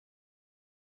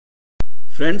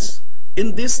Friends,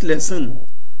 in this lesson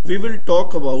we will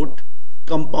talk about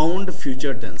compound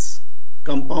future tense.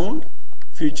 Compound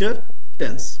future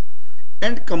tense.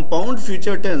 And compound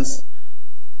future tense,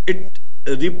 it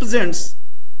represents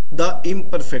the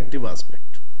imperfective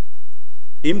aspect.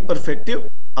 Imperfective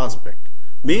aspect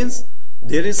means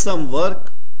there is some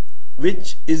work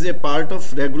which is a part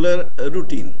of regular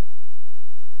routine.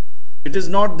 It is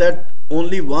not that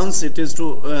only once it is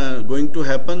going to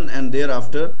happen and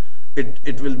thereafter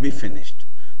it will be finished.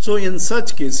 So in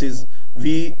such cases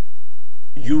we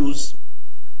use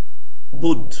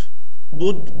bud.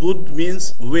 Bud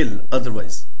means will,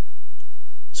 otherwise.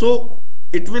 So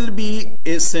it will be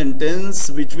a sentence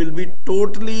which will be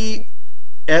totally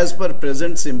as per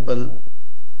present simple.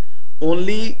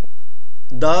 Only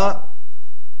the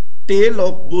tail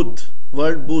of bud,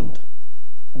 word bud,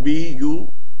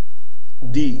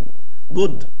 B-U-D,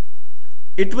 bud,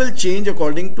 it will change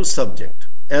according to subject.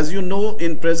 As you know,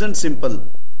 in present simple,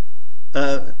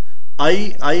 I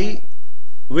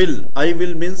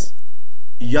will means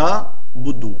ya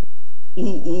budu,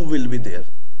 u will be there.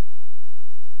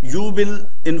 You will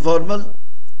informal,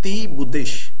 ti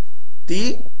budesh.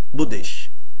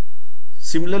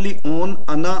 Similarly on,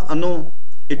 ana, ano,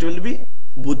 it will be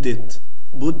budit.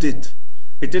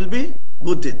 It will be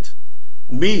budit.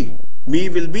 Me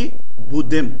will be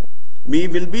budim. We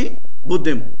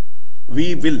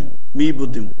will, me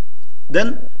budim.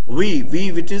 Then we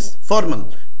which is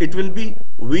formal, it will be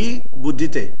we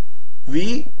budite.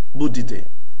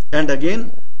 And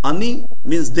again ani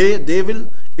means they will,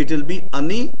 it will be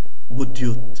ani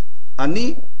budyut.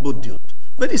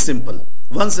 Very simple.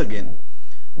 Once again,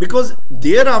 because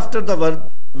thereafter the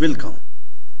verb will come.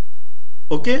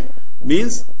 Okay,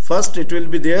 means first it will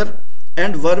be there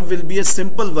and verb will be a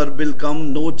simple verb will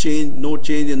come, no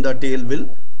change in the tail will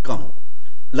come.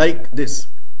 Like this,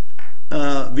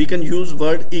 we can use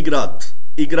word igrat.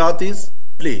 Igrat is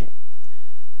play.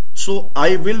 So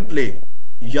I will play,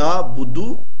 ya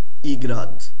budu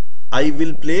igrat. I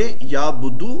will play, ya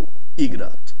budu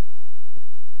igrat.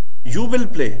 You will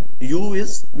play. You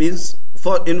is means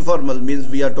for informal, means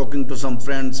we are talking to some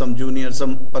friend, some junior,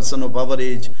 some person of our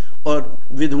age, or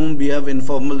with whom we have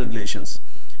informal relations.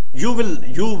 You will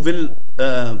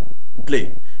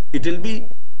play. It will be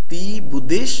ti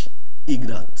budesh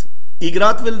igrat.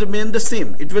 Igrat will remain the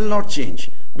same. It will not change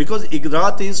because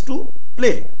igrat is to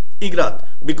play. Igrat,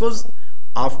 because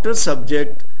after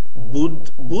subject bud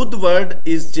word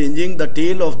is changing, the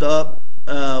tail of the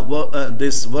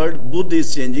this word bud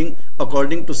is changing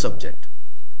according to subject.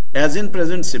 As in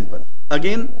present simple.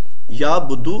 Again ya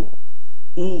budu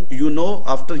u, you know,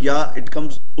 after ya it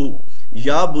comes u.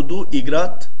 Ya budu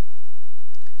igrat.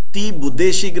 Ti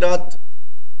budesh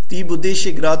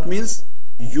igrat means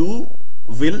you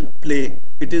will play.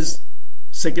 It is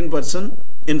second person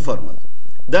informal.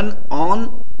 Then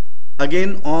on,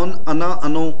 again on, ana,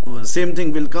 ano, same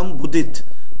thing will come, budit.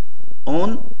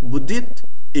 On budit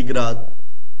igrat.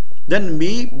 Then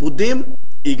me budim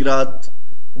igrat.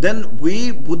 Then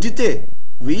we budite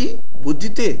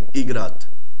igrat.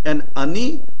 And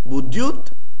ani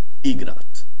budyut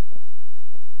igrat.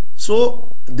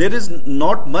 So there is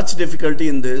not much difficulty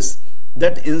in this,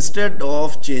 that instead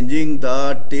of changing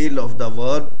the tail of the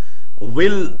verb,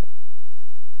 will,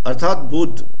 arthat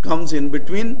bud comes in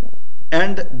between,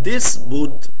 and this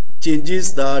bud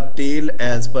changes the tail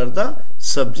as per the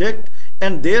subject,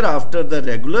 and thereafter the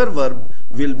regular verb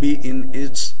will be in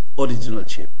its original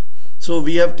shape. So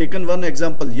we have taken one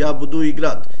example, ya budu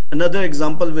igrat. Another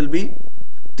example will be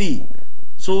ti.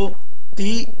 So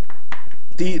ti,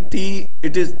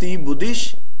 it is ti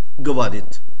budish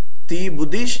gavarit. Ti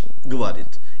budish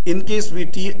gavarit. In case we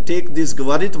take this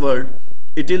gavarit word,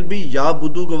 it will be ya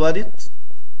budu gavarit.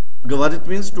 Gavarit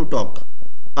means to talk.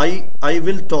 I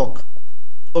will talk.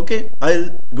 Okay,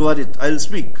 I'll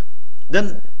speak.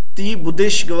 Then ti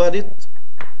budish gavarit.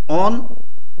 On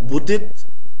budit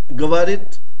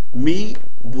gavarit. Me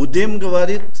budim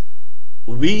gavarit.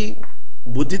 We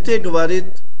budite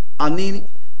gavarit. Ani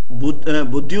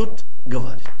budyut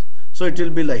gavarit. So it will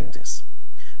be like this.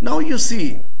 Now you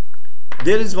see,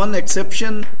 there is one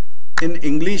exception in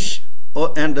English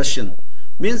and Russian.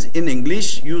 Means in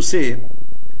English you say,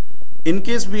 in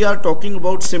case we are talking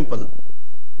about simple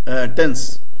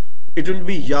tense, it will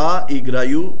be ya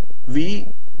igrayu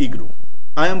vi igru.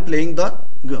 I am playing the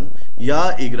game.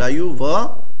 Ya igrayu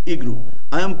va igru.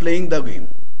 I am playing the game.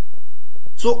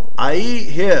 So I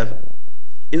here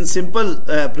in simple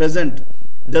present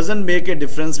doesn't make a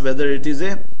difference whether it is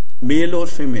a male or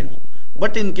female.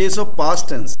 But in case of past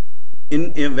tense,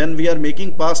 when we are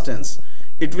making past tense,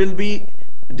 it will be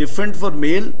different for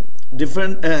male,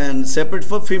 different and separate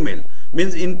for female.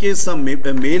 Means in case some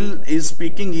a male is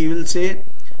speaking, he will say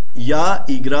ya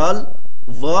igral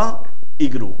va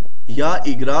igru, ya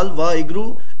igral va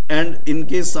igru. And in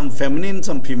case some feminine,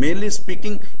 some female is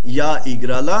speaking, ya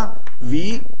igrala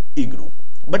vi igru.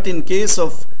 But in case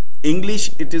of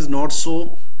English, it is not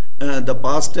so. The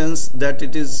past tense, that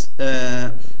it is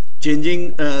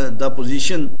changing the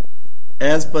position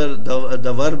as per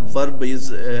the verb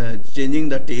is changing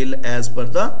the tail as per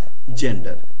the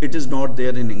gender. It is not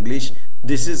there in English.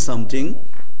 This is something,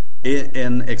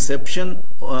 an exception.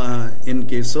 In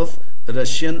case of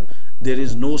Russian, there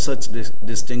is no such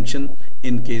distinction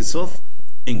in case of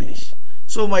English.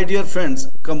 So my dear friends,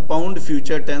 compound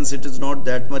future tense, it is not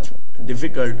that much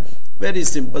difficult. Very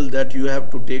simple, that you have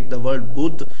to take the word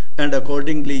bud and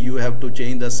accordingly you have to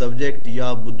change the subject.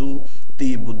 Ya budu,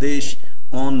 ti budesh,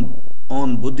 on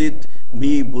budit,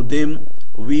 mi budim,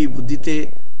 we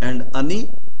budite, and ani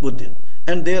budit.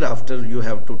 And thereafter you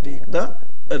have to take the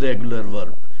regular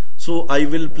verb. So I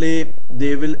will play,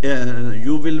 they will,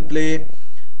 you will play,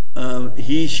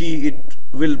 he, she, it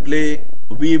will play,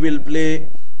 we will play,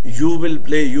 you will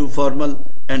play, you formal,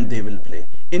 and they will play.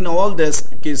 In all these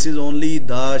cases, only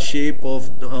the shape of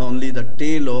only the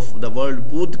tail of the word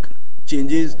bud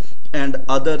changes and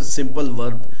other simple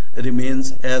verb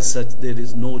remains as such. There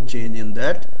is no change in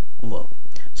that verb.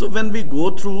 So when we go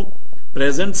through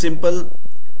present simple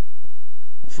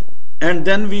and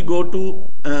then we go to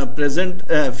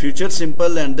future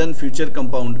simple and then future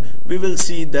compound, we will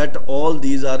see that all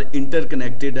these are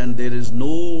interconnected and there is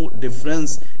no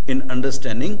difference in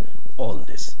understanding all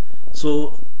this.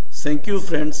 So thank you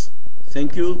friends,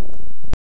 thank you.